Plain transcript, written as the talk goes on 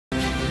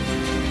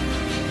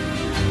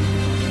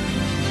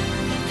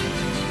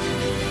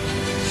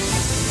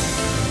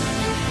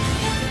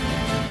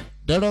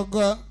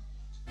Dologo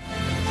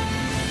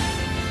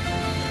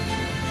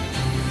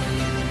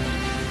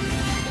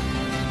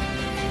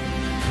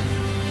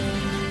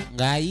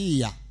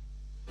ngaiya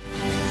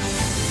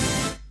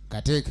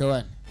kateeke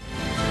wano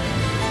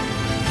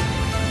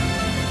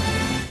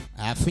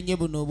afunye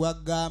buno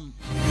obwaggamu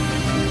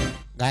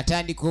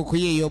ng'atandika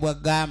okuyiiya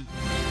obwaggamu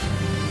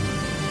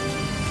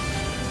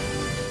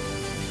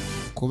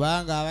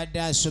kubanga abadde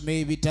asoma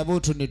ebitabo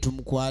otu ne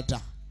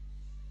tumukwata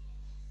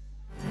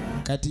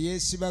kati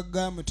yeesiba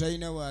ggamu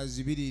talina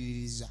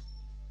waazibiririza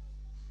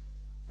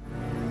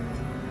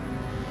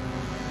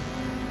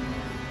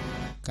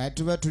kati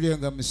tuba tuliyo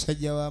nga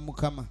musajja wa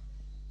Mukama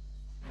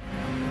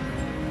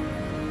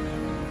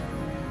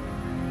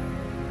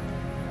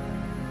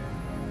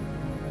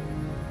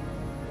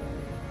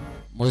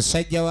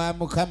musajja wa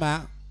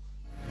Mukama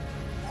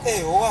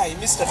why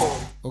Mr.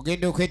 Dologo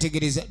ogenda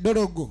okwetegereza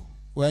Dologo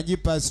wanji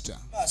pastor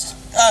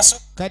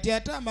kati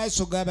ate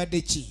amaaso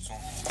gabadde ki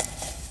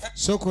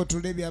sooka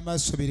otulebya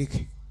amaaso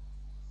birike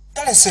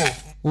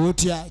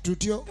otya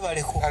tutyo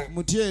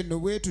mutya eno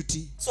bwe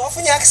tuti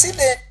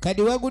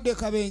kati wagudde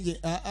kabenje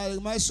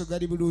amaaso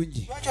gali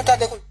bulungi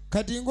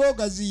kati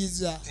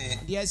ng'ogaziyiza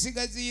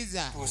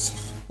ndyasigaziyiza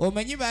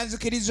omanyi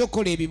banzikiriza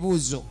okukola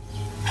ebibuuzo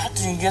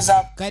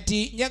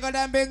kati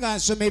njagala mbe nga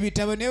nsoma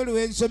ebitabo naye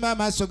oluwe nsoma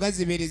amaaso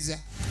gazibiriza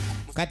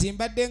kati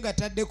mbadde nga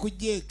tadde ku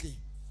jeeke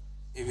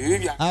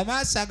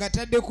amaaso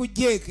agatadde ku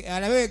jeeke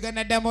alabe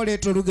ganaddamu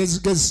oleeta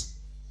olugezigezi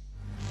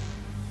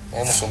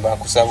omusumba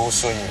akusaba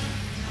osonyi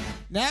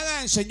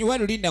naye nsonyiwa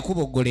luli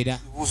nakuboggolera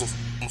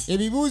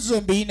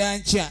ebibuuzo mbiyina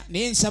nkya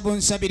naye nsaba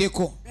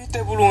onsabireko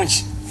bite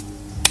bulungi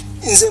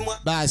nze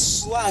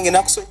baasi wange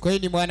nakusonyi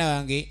kweni mwana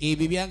wange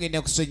ebyo byange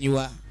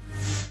nakusonyiwa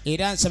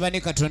era nsaba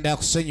ne Katonda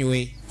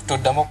akusonyiwe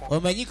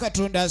omanyi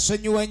Katonda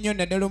asonyiwa nnyo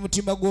naddala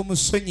omutima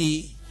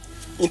gw'omusonyi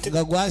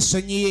nga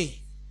gwasonyiye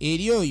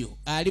eri oyo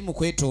ali mu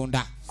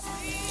kwetonda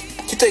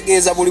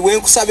kitegeeza buli bwe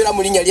nkusabira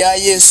mu linnya lya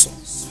Yesu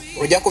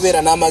ojja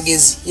kubeera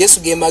n'amagezi Yesu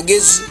ge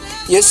magezi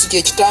Yesu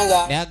kye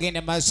kitanga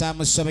nagenda maaso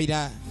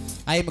amusabira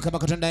ayi Mukama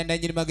Katonda ayenda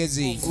nyiri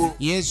magezi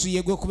Yesu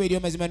yegwe kuba eri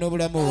amazima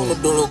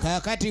n'obulamu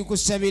kakati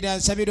nkusabira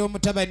nsabira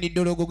omutabani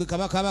Dologo gwe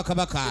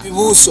kabaka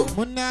ebibuuzo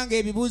munnange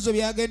ebibuuzo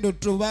byagenda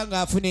otuba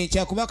nga afuna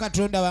enkya kuba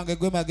Katonda wange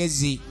gwe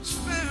magezi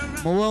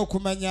muwe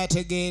okumanya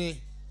ategeere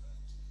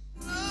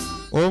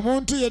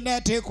omuntu yenna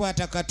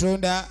ateekwata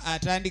Katonda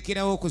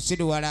atandikirawo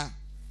okusirwala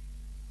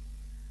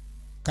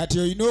kati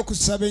olina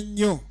okusaba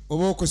ennyo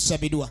oba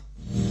okusabirwa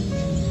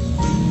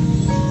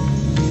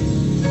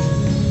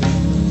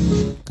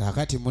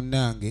kakati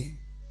munnange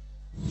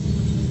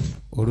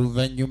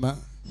oluvannyuma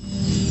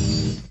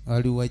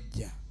wali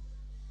wajja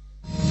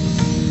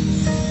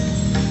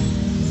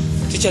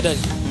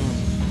tikyadali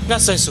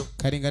nasanso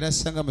kali nga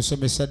nasanga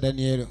musomesa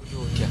Daniel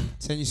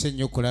sanyuse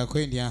nnyo okulako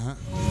endi aha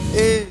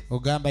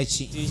ogamba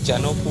ki tikya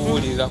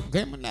n'okuwulira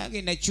ge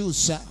munnange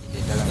nakyusa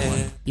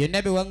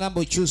byonna bye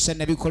wangamba okyusa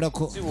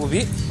nabikolako si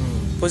bubi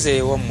poze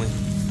ewammwe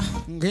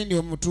ngendi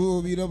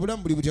omutubira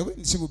obulamu buli butya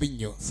si bubi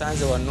nnyo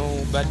sanze wano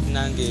badde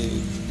nange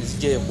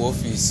nzijayo ku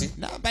ofiisi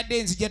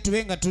nambadde nzija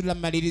tube nga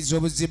tulamaliriza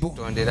obuzibu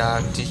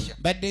tondera tisha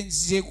badde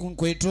nzije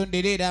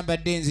kwetondera era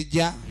mbadde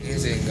nzija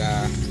nze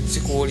nga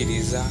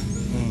sikuwuliriza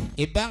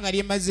ebbanga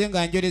lyemaze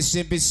nga njolesa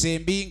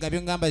embisembi nga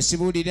byongamba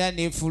sibuulira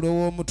neefuula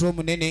ow'omutwe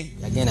omunene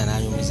yagenda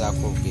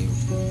n'anyumizaako olugero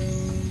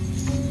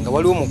nga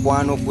waliwo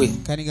mukwano gwe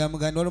kani nga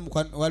muganda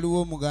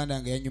waliwo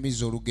omuganda nga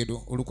yanyumiza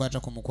olugero olukwata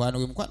ku mukwano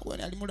gwe mukwano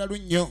gwe ali mulalu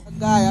nnyo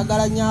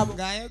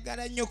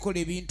ng'ayagala nnyo kola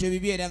ebintu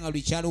ebibi era nga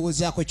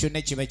lukyalowoozaako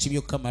kyonna kiba kibi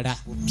okukamala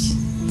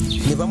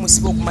ne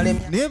bamusiba okumala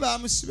naye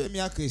bamusiba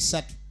emyaka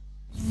 3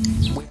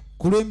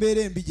 ku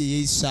lw'embeera embi gye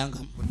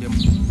yeeyisangamu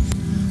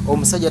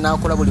omusajja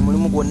n'akola buli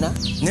mulimu gwonna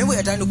naye bwe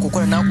yatandika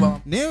okukola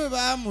n'akuba naye bwe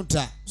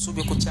baamuta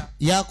suubye ku kya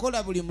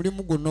yakola buli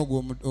mulimu gwonna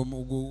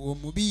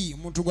omubi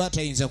omuntu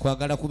gw'atayinza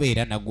kwagala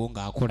kubeera nagwo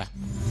ng'akola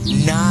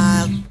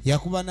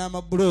yakuba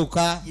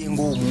n'amabulooka ye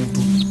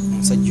ng'omuntu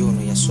omusajja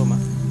ono yasoma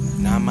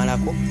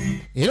n'amalako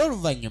era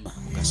oluvannyuma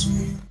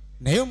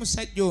naye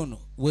omusajja ono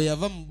bwe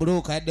yava mu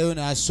bulooka addayo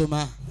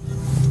n'asoma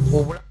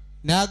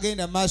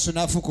n'agenda maaso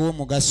n'afuuka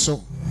ow'omugaso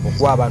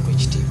okuwa abantu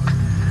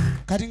ekitiibwa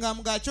kati nga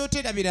mga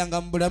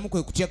akyoterabiranga mu bulamu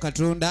kwe kutya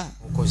Katonda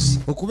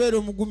okubeera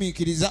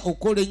omugumiikiriza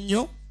okukola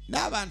ennyo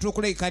n'abantu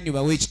okuleka ni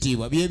bawa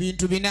ekitiibwa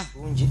byebintu bina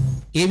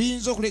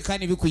ebiyinza okuleka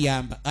ni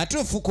bikuyamba ate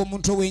ofuuka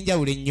omuntu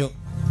ow'enjawulo ennyo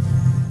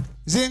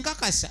nze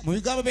nkakasa mu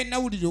bigambo bye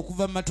nnawulira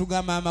okuva mu matu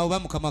ga maama wo oba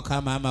mu kamwa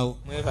ka maama wo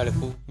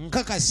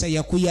nkakasa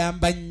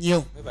yakuyamba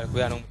nnyo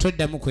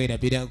toddamu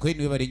kwerabira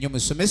kweni webale nnyo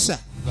musomesa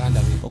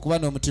okuba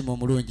n'omutima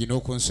omulungi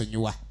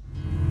n'okunsonyiwa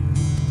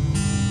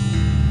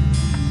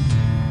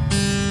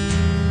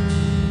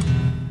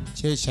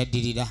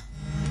kyekyaddirira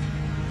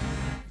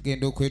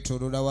genda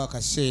okwetoololawo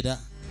akaseera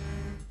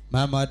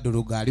maama wa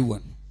Dologo ali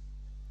wano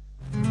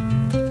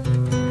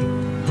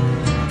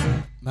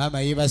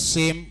maama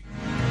yeebaseemu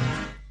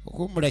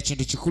okuwummula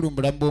kintu kikulu mu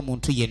bulamu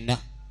bw'omuntu yenna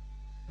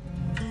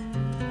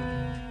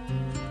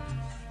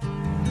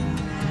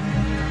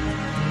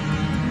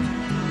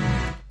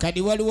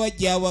kadi waliwo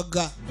ajja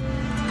awaga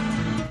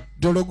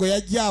Dologo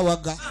yajja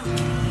awaga.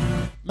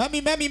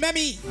 Mami. Mama.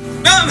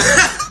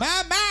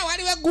 Mama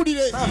wali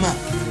wagulire. Mama.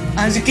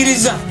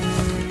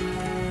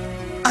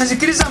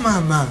 Anzikiriza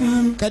mama.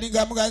 Kati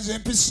ngamuganze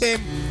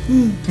mpisemu.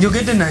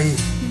 Njogedde naye.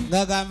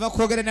 Ngagamba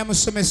kwogera na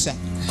musomesa.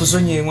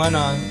 Kusonye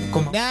mwana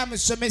koma. Na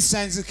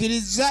musomesa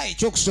nzikiriza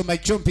ekyokusoma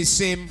kyo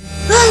mpisemu.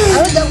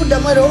 Awajja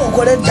kuddamu era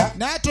okoledda.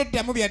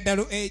 N'atoddamu bya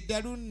ddalu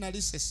eddalu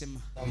nalisesema.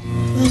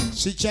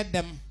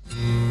 Sikyaddamu.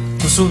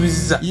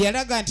 Kusuubiza.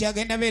 Yalaga nti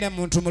agenda beera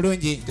muntu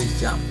mulungi.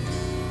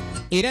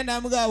 Era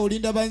n'amugamba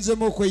olinda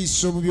banzemu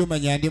okweyisa obubi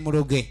omanya ndi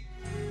muloge.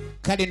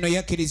 Kale nno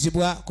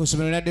yakkirizibwa ku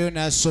ssomero n'addayo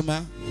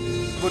n'asoma.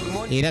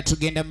 Era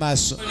tugenda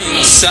maaso.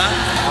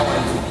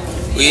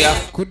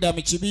 Kudda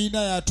mu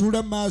kibiina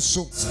yatuula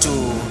maaso.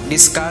 To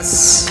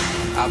discuss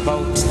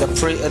about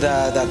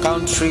the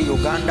country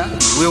Uganda.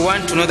 We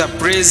want to know the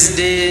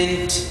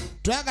president.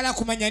 Twagala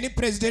kumanya ni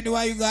president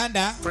wa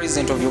Uganda.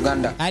 President of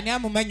Uganda. Ani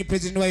amumanyi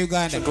president wa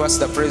Uganda? It was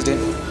the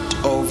president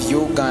of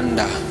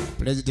Uganda.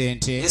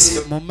 President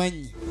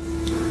mumanyi.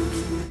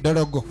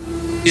 Dologo.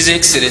 His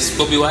Excellency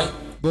Bobi Wine.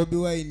 Bobi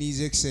Wine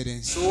is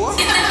Excellency. Sure?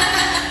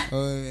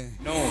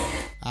 No.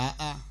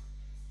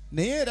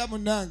 Naye era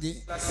munange.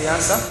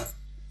 Fiança.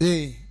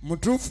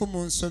 Mutuufu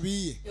mu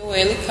nsobi ye.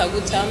 Yoweri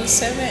Kaguta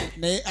Museveni.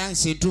 Naye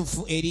ansi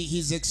entuufu eri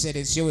His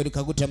Excellency Yoweri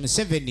Kaguta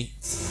Museveni.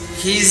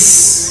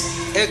 His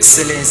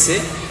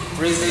Excellency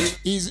President.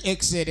 His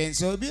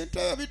Excellency. Ebintu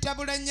ebyo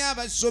bitabula nnyo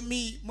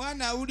abasomi.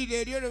 Mwana awulira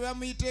eryo lwe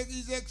bamuyita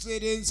His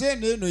Excellency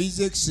n'eno His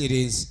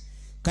Excellency.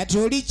 Kati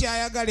oli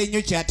kyayagala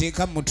ennyo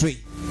kyateeka mu mutwe.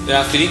 There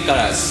are 3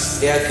 colors.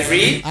 There are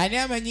 3. Ani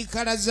amanyi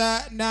kala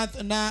za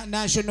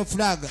national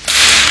flag?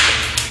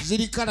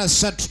 Ziri kala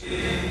 3.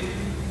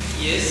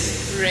 Yes.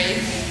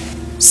 Red.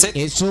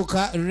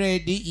 Esooka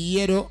red,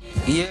 yellow,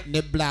 Yeah.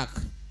 ne black.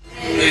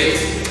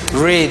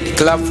 Read,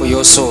 clap for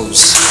your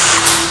souls.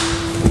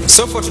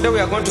 So for today we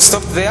are going to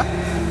stop there,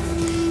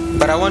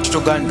 but I want you to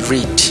go and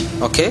read,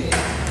 okay?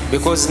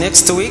 Because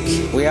next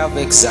week we have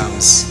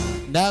exams.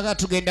 Ndaga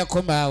tugenda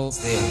komaawo.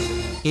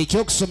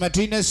 Ekyokusoma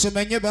tulina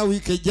soma nnyo ba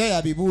wiiki ejja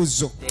ya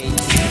bibuuzo.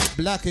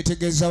 Black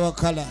etegeeza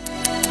wakala.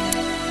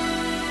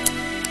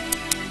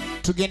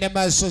 Tugenda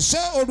maaso so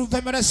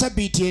oluvannyuma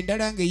sabbiiti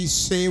endala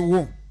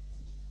ng'eyiseewo.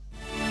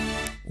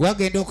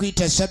 Wagenda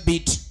okuyita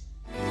sabbiiti.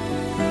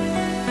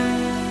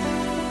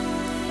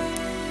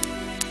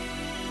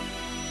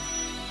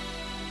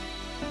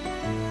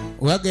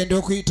 Wagenda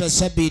okuyita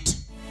sabbiiti.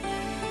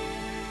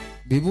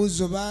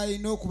 Bibuuzo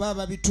baalina okuba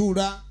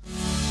babituula.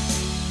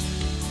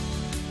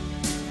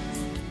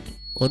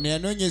 Ono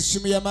yanoonya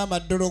essimu ya maama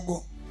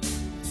Dologo.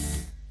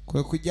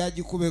 Kwe kujja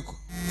agikubeko.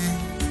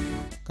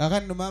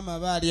 Kaakati no maama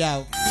aba ali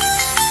awo.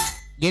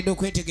 Genda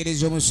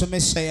okwetegereza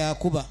omusomesa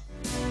yakuba.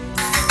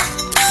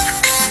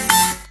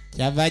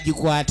 Kyava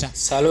agikwata.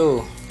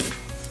 Salo,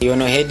 you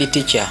know head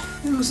teacher.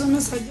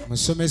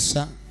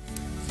 Musomesa.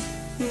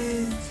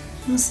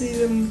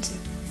 Musiibe muti.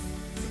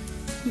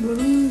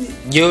 Bulungi.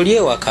 Gy'oli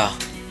ewaka.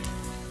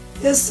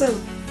 Yes sir.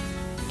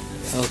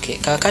 Okay,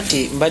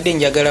 kakati mbadde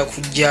njagala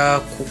kujja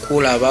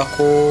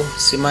kukulabako,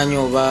 simanyi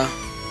oba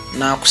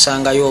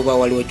nakusangayo oba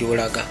waliwo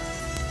gy'olaga.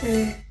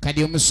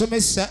 Kati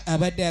omusomesa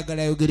abadde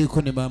ayagala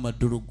ayogereko ne maama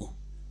Dologo.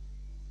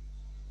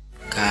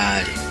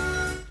 Kaale.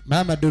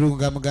 Maama Dologo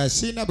ng'amugamba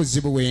siina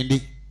buzibu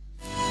wendi.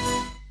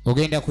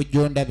 Ogenda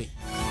kujja ondabe.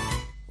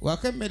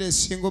 Waka emmere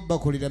esinga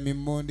obbakulira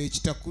mimmonde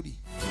ekitakuli.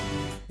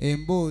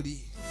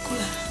 Embooli.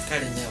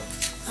 Kale nyawo.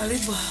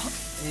 Alibwawo.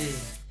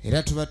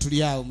 Era tuba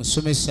tuli awo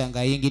musomesa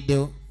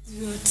ng'ayingiddewo.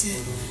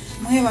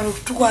 Mwebala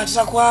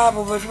okutukwatira ku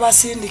abo bwe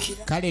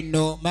tubasindikira. Kale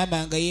nno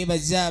maama nga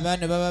yeebaze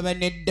abaana baba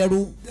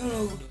baneddalu.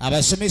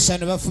 Abasomesa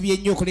no bafubye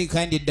nnyo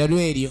okuleka ndi eddalu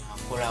eryo.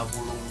 Akola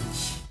bulungi.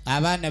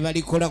 Abaana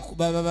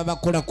baba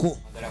bakolako.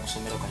 Agala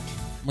kusomera kati.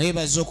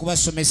 Mwebaze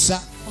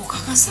okubasomesa.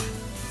 Okakasa.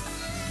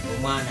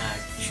 Omwana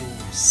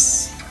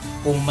akyuse.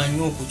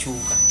 Omanyi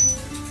okukyuka.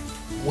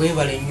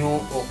 Weebale nnyo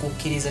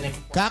okukkiriza ne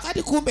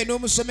Kaakati kumbe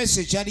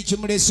n'omusomesa ekyali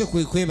kimulese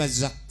kwe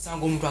kwebaza.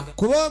 tusanga omuntu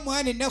Kuba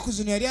omwana ennaku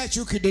zino yali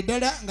akyukidde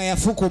ddala nga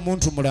yafuuka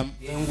omuntu mulamu.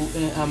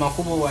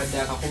 amakubo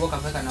wadde akakubo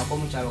kafe kanako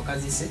mukyalo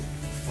kazise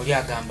oli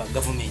agamba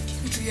gavumenti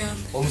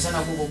Tuyambe.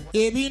 omusana gugo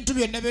Ebintu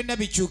byonna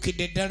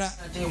bikyukidde ddala.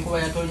 ate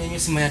enkuba yatonye nnyo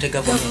simanya te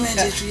Gavumenti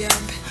gavumenti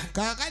tuyambe.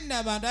 Kaakati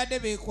n'abantu adde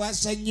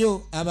beekwasa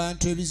nnyo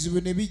abantu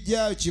ebizibu ne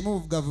bijja kimu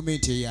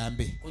gavumenti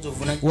eyambe.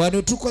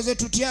 Wano tukoze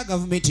tutya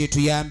gavumenti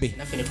etuyambe.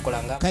 naffe ne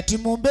tukolanga Kati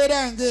mu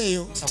mbeera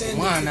ng'eyo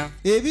omwana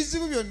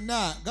ebizibu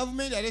byonna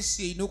gavumenti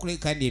alesi erina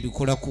okuleka ndi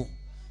ebikolako.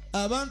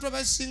 Abantu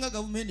abasinga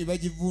gavumenti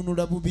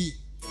bagivuunula bubi.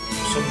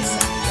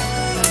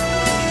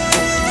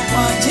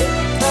 Wanje.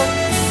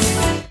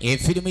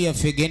 Efirimu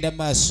yaffe egenda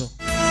maaso.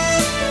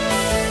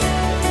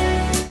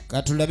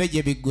 Katulabe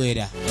gye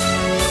biggwera.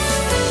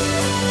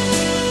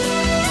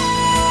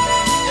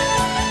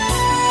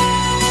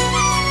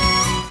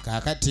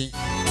 Kaakati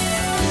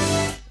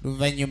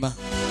luvannyuma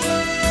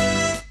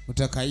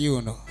mutaka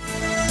yuno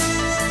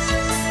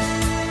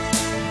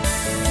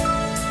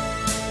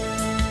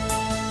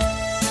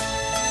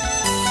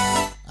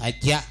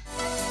ajja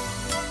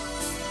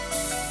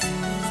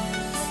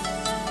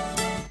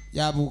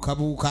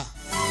yabuukabuuka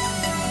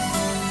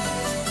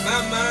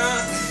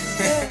Mama.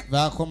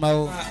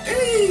 baakomawo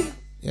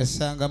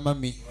yasanga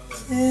mami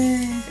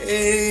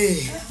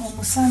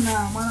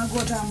omusana mwana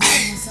gwotambula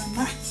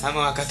omusana Sama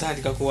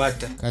wakatandika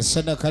kuwata.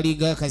 kasana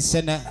kaliga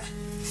kasana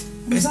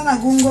omusana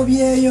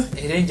gungobyeyo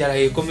Era enjala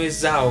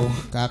yekomezaawo.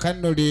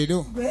 kaakano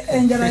leero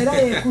enjala era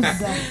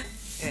yekuzza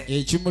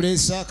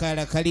ekimuleesa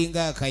akaala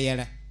kalinga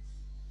akayala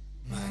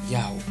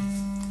Yawo.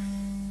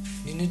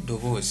 Nina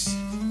eddoboozi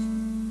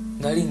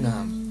nga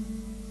liŋŋamba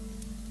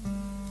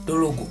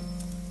Dologo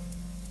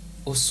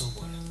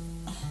osobola.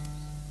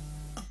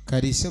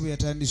 kalise bwe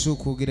yatandise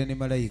okwogera ne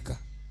malayika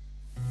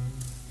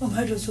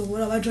obaito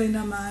sobola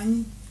batolina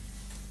maanyi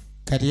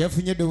kati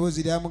yafunye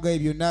eddoboozi lyamugaye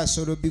byonna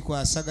asobola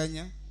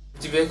bikwasaganya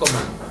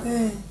Kibeekoma.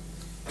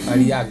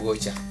 Ali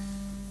agoocha.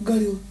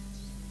 galiwo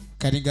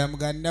kati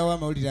gamugannawo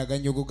amawulire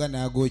aganyogoga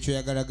n'agoocha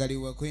oyagala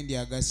galiwa kwendi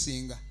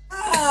agasinga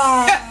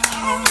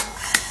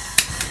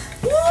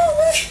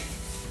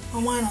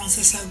omwana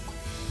onsesago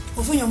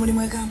ofunye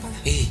omulimu e Kampala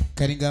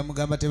kati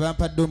gamugamba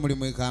tebampadde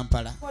omulimu e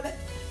Kampala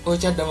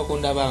Okyaddamu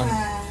kundaba wano.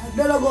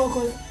 Dologo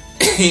okola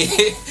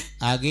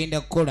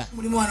agenda kukola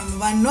mulimu wano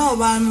mubanno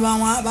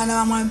baana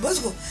ba Mwami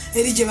Bosco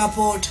eri gye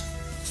bapoota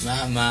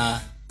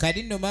Mama.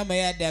 kati nno maama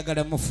yadde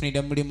agala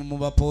mufunira mulimu mu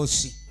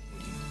bapoosi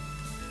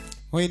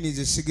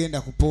oyinize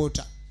sigenda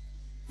kupoota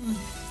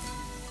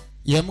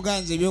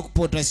yamuganza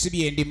ebyokupoota si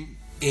byendimu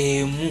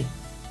Emu.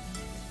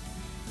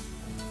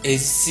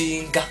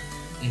 Ezisinga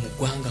mu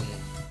ggwanga mu.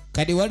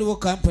 kati waliwo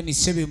kampani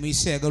sebe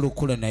muyise ayagala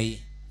okukola naye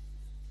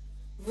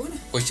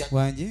Okya.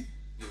 wange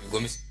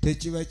Gomesi.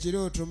 tekiba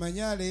kirooto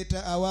manye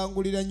aleeta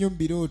awangulira nnyo mu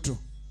birooto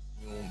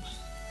Nyumba.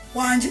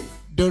 wanje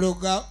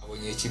Dologa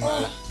Abonye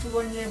ekimala.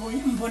 tubonye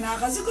mpona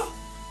akazigo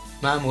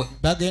Mama.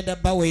 bagenda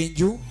bawa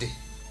enju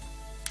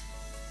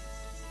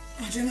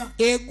atena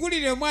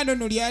eggulire omwana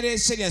ono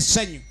lyaleese lya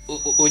ssanyu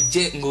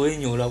Ojje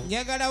ng'owenyoola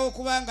njagalawo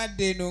okubanga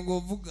dde eno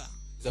ng'ovuga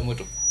za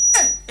moto.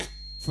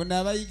 funa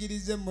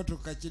abayigiriza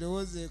emmotoka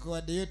kirowoozeeko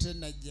waddeyo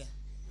tenajja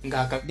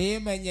Ng'aka. naye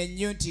manya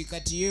nnyo nti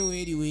kati ye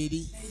weeri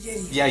weeri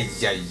Ya.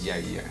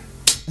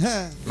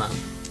 Mama.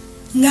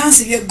 nga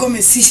nsibye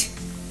gomesi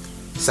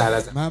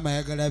Saalaza. maama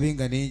ayagala abe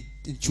nga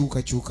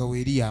nenkyukakyuka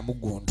weeri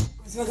yamugundu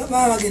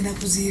baba bagenda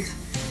kuziika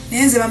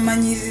naye nze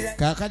bamanyirira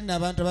kaakati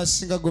n'abantu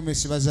abasinga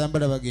gomesi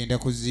bazambala bagenda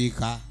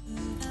kuziika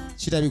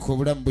kirabika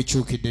obulamu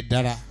bukyukidde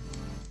ddala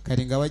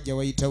kati nga wajja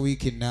wayita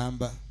wiiki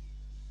namba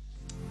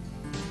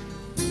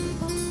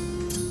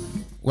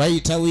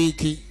wayita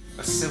wiiki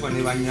Basebo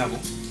ne bannyabo.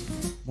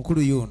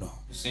 mukulu yuno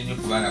Tusenye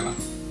kubalaba.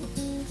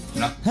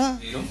 Ha?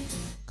 Leero.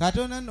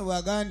 katonda nno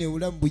bw'agaana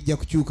obulamu bujja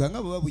kukyuka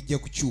nga bweba bujja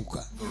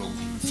kukyuka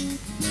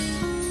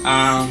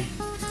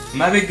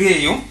Mabega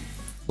eyo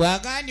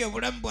bw'agaanye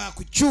obulamu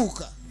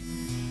bwakukyuka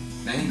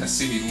naye nga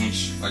si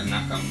birungi walina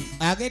akamu.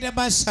 agenda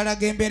masala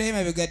g'embeera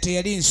y'emabega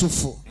teyali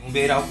nsufu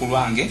Mubeerawo ku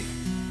lwange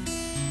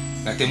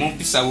nga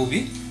temumpisa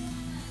bubi.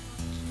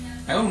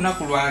 Naye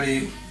olunaku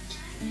lwaleero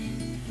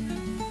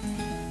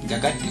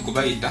njagadde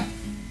kubayita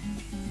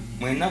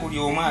mwenna buli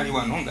omu ali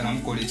wano nga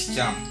namukola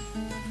ekikyamu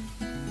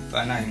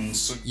faanayi mu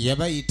nsonyi.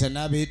 yabayita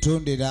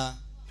n'abeetondera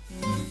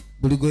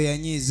buli gwe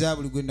yanyiiza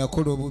buli gwe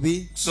nakola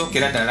obubi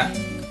Tusookera ddala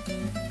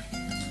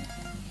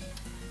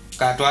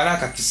katwale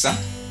akakisa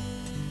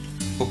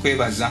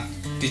okwebaza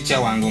ticca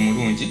wange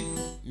omulungi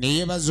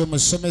neyebaza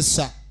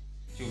omusomesa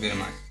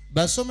Kyuberemani.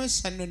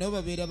 basomesa nno nabo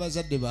babeera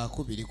bazadde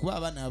bakubiri kuba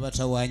abaana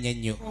abatawaanya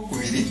nnyo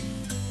Okubiri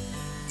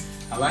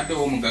abadde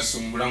w'omugaso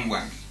mu bulamu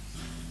bwange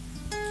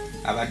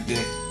abadde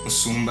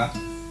musumba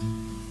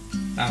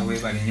naawe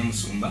weebale nnyo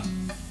musumba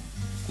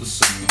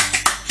kusomyo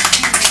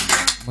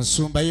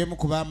musumba yemu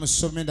kuba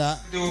amusomera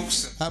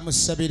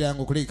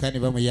bamusabiranga okuleka ne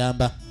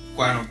bamuyamba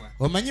kwano gwange.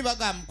 omanyi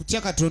bagamba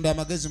kutya katonda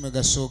amagezi mwe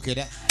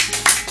gasookera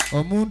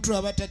omuntu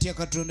aba tatya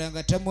katonda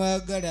nga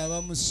tamwagala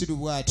aba musiru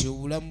bw'atyo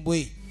obulamu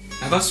bwe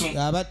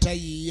Nabasumba aba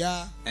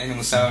tayiiya naye ne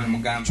musaba ne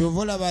mugamba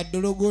kyova olaba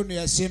Dologo ono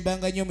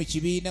yasembanga nnyo mu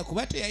kibiina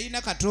kuba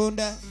teyalina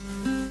katonda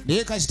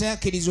naye kasita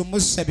yakkiriza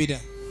omusabira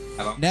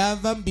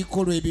n'ava mu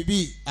bikolwa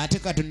ebibi ate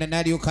katonda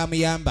n'alyoka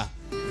amuyamba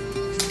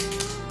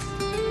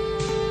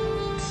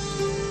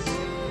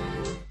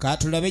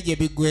katulabe gye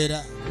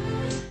biggwera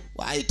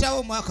waayitawo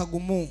omwaka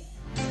gumu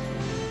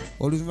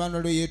oluvannyuma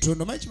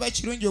lweyeetonda omanyi kiba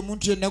kirungi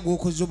omuntu yenna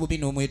gw'okoze obubi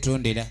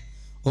n'omwetondera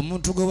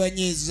omuntu gwe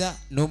wanyiiza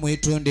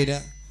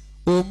n'omwetondera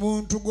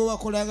omuntu gwe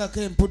wakolangako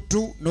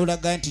emputtu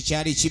n'olaga nti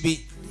kyali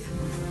kibi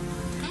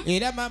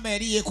era maama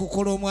yali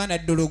yeekukola omwana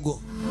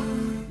Dologo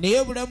naye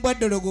obulamu bwa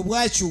Dologo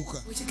bwakyuka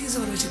okikiriza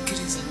oba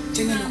okikkiriza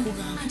kyengenda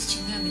okugamba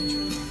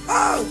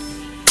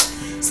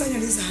sanyu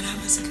lizaala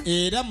amasaka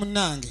era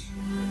munnange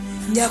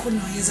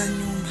njakunoonyeza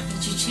nnyumba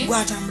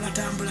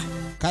gwatambula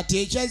kati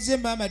ekyazze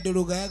maama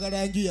Dologo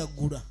ayagala nju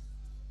yaggula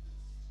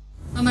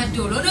Mama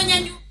Dolo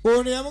ononyanyu.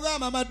 ono yamugamba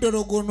maama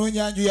Dologo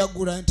onoonya nju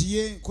yaggula nti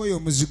ye nkoyo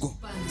omuzigo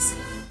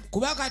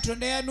kuba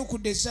katonda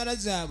yanukudde essala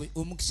zaabwe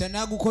omukisa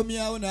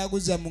n'agukomyawo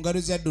n'aguzza mu ngalo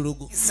za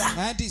Dologo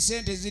anti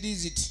sente ziri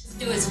ziti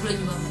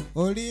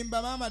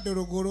olimba maama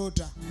Dologo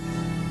loota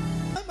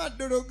maama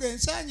Dologo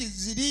ensangi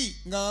ziri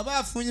nga waba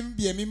afunye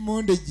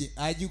by'emimmonde gye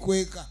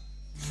agikweka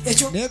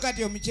naye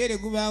kati omuceere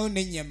gubaawo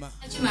n'ennyama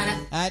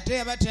ate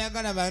yaba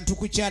tayagala bantu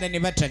kukyala ne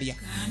batalya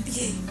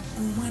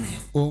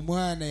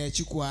omwana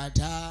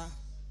yakikwata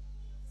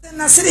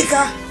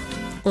nasirika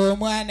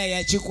omwana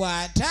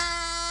yakikwata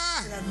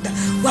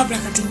wabula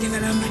kati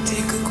njagala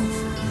amateekeko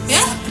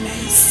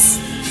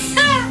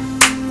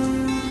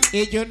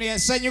ekyo no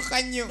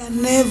yasanyuka nnyo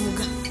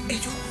neevuga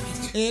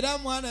era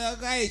mwana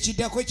yagaye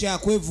ekiddako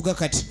kyakwevuga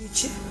kati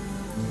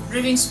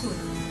driving school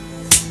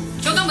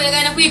kyogamba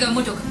yagala kuyiga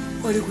motoka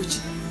oli kuki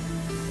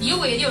yo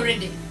weeri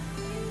already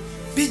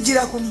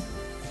bijjira kumu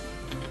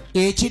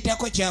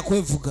ekiddako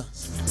kyakwevuga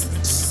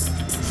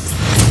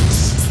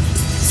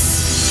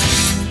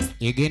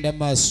egenda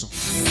maaso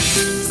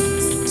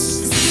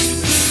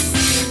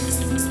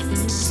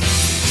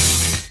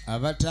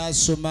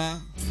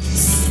abataasoma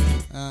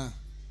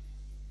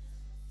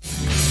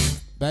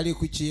bali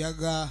ku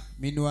kiyaga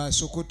minwa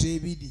sokota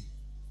ebiri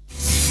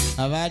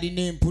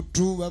abaalina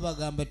emputtu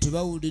babagamba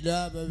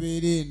tebawulira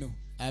babeera eno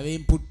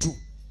ab'emputtu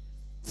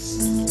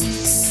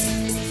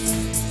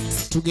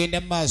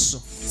tugenda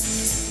maaso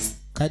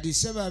kati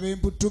saba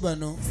ab'emputtu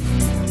bano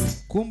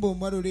kumba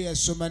omwala oli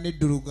yasoma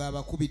n'eddulugo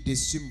abakubidde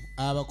essimu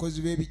abakozi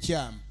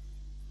b'ebikyamu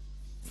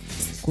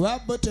kuba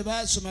bo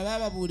tebaasoma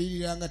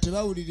bababuulirira nga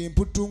tebawulira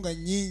emputtu nga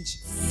nnyingi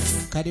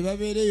kati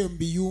babeereyo mu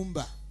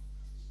biyumba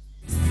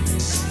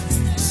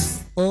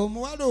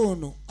omuwala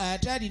ono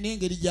ate alina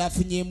engeri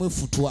gy'afunyeemu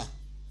efutwa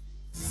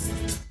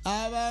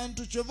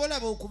abantu kyova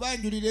olaba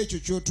okubanjulira ekyo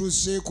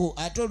ky'otuuseeko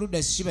ate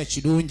oludda siba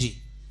kirungi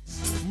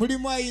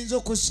mulimu ayinza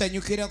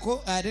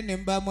okusanyukirako ate ne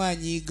mubaamu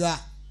anyiiga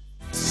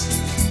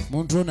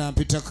muntu ono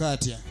ampitako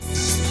atya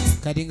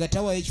kati nga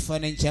tawayo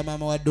ekifaananyi kya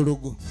maama wa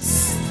Dologo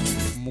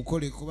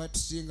mukole kuba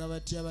tusinga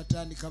batya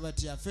batandika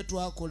batya ffe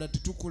twakola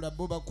tetukula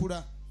bo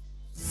bakula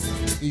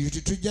ekyo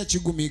tetujja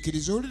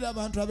kigumiikiriza olira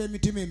abantu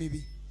ab'emitima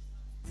emibi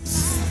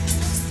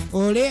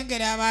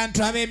olengera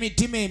abantu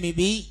ab'emitima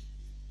emibi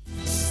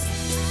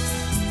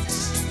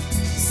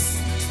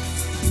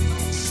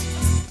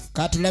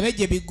katulabe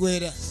gye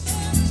biggwera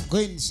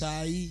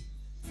gwensayi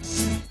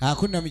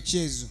hakuna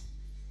mchezo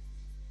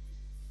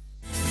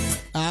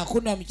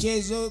hakuna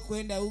mchezo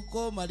kwenda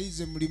huko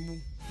malize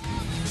mlimu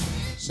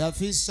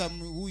safisa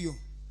huyo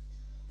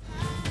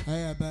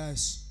haya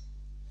basi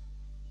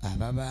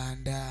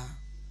ababanda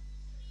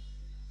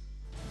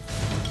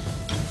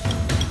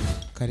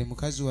kale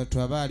mukazi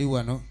watu abali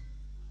wano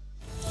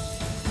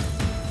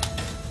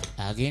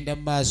agenda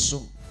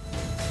maaso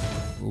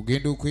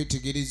ogenda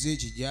okwetegereza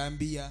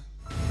ekijambiya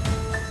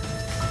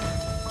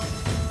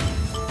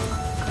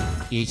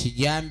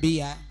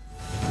ekijambiya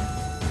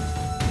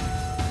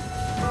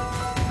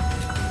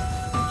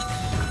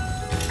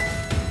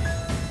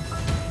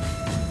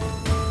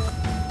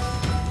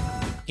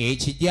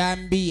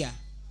ekijambiya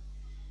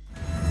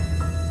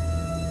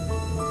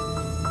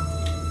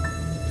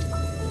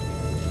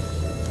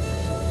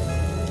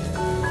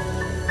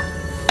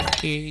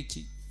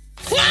eki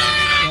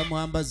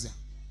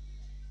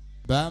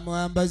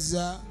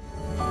bamwambaza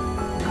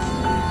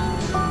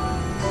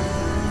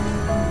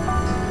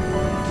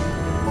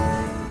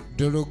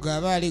Dologo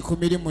aba ali ku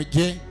mirimu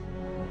gye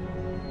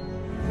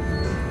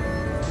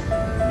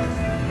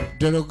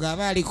Dologo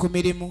aba ali ku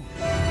mirimu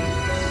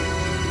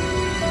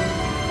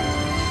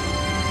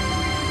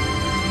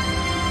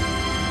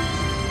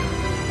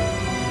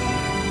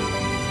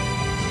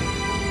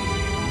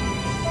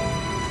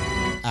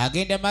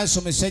agenda maaso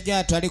omusajja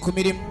ato ali ku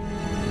mirimu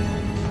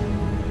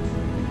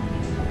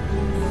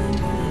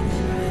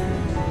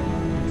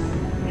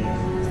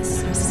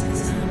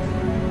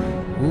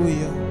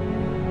huyo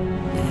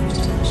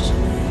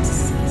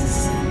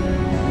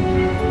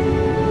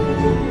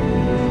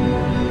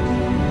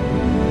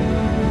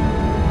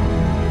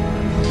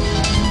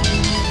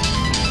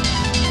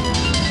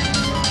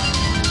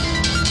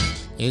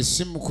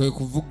esimu kwe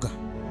kuvuga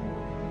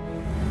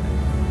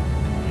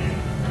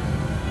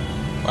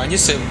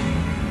wanyisemu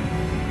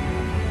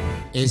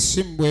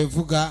esimu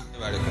bwevuga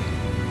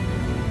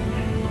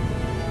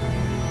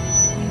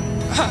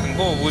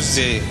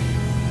ng'obuze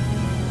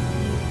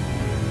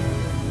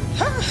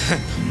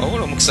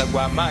obula omukisa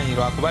gw'amaanyi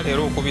lwakuba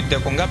leero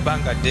okubiddeko nga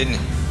bbanga ddene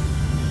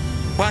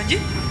wangi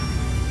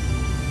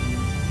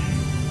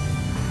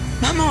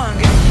maama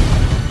wange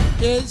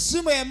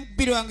esimu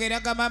eyamubbirwanga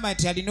eraga maama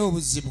nti alina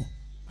obuzibu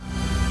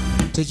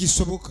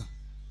tekisoboka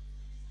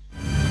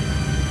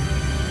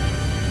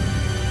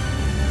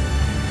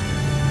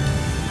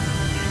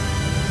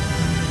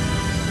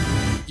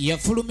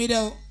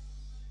yafulumirawo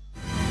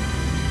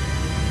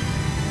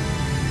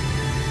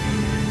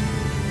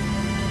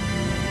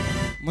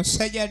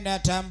musajja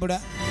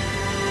n'atambula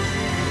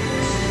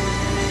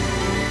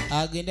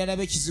agenda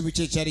alabe ekizibu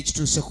kye kyali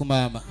kituuse ku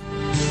maama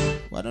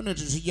wano ne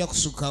tetujja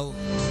kusukawo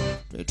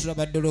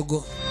twetulaba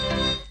Dologo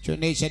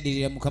kyonna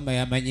ekyaddirira mukama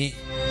yamanye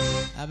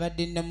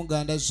abadde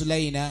namuganda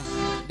Zulayina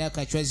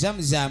nakachwa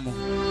Zamzamu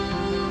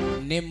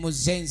ne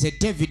muzenze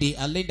David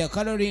Alinda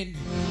Caroline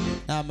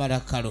n'amala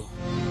kalo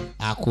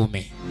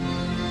akume